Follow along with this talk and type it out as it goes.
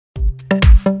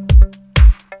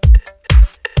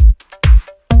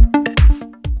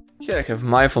Here I have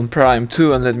myPhone Prime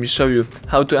 2 and let me show you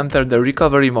how to enter the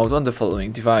recovery mode on the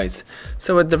following device.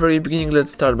 So at the very beginning,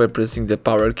 let's start by pressing the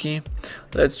power key.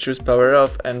 Let's choose power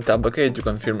off and tap OK to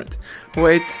confirm it.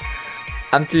 Wait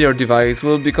until your device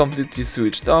will be completely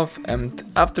switched off, and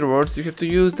afterwards you have to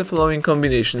use the following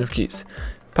combination of keys.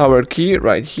 Power key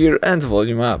right here and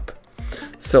volume up.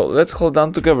 So let's hold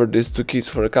down together these two keys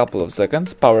for a couple of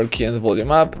seconds, power key and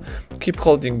volume up. Keep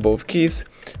holding both keys,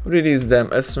 release them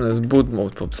as soon as boot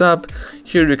mode pops up.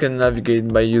 Here you can navigate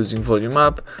by using volume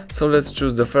up, so let's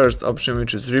choose the first option,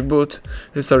 which is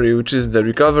which is the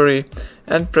recovery,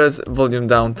 and press volume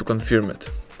down to confirm it.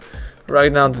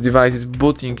 Right now the device is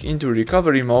booting into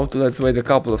recovery mode. Let's wait a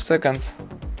couple of seconds.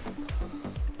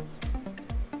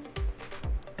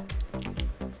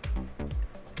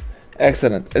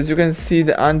 Excellent. As you can see,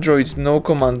 the Android no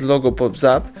command logo pops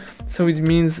up, so it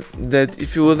means that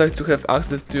if you would like to have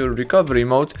access to your recovery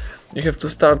mode, you have to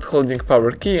start holding power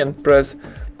key and press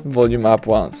volume up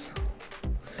once.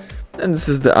 And this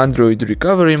is the Android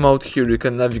recovery mode. Here you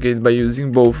can navigate by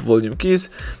using both volume keys.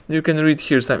 You can read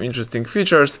here some interesting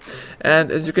features, and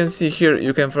as you can see here,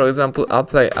 you can, for example,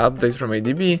 apply updates from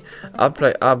ADB,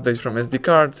 apply updates from SD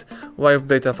card, wipe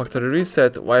data factory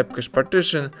reset, wipe cache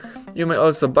partition. You may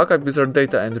also backup user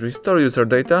data and restore user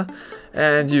data,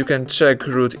 and you can check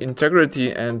root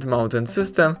integrity and mountain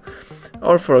system,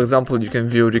 or for example you can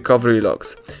view recovery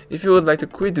logs. If you would like to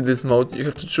quit this mode, you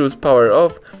have to choose power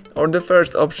off or the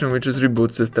first option, which is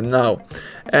reboot system now.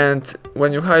 And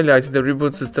when you highlight the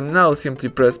reboot system now, simply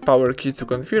press power key to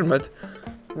confirm it.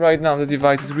 Right now the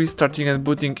device is restarting and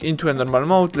booting into a normal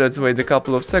mode. Let's wait a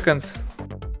couple of seconds.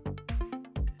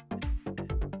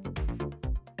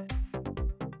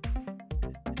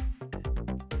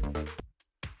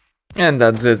 And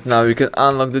that's it. Now you can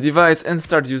unlock the device and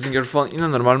start using your phone in a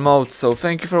normal mode. So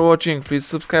thank you for watching. Please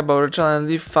subscribe our channel and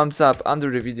leave thumbs up under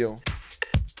the video.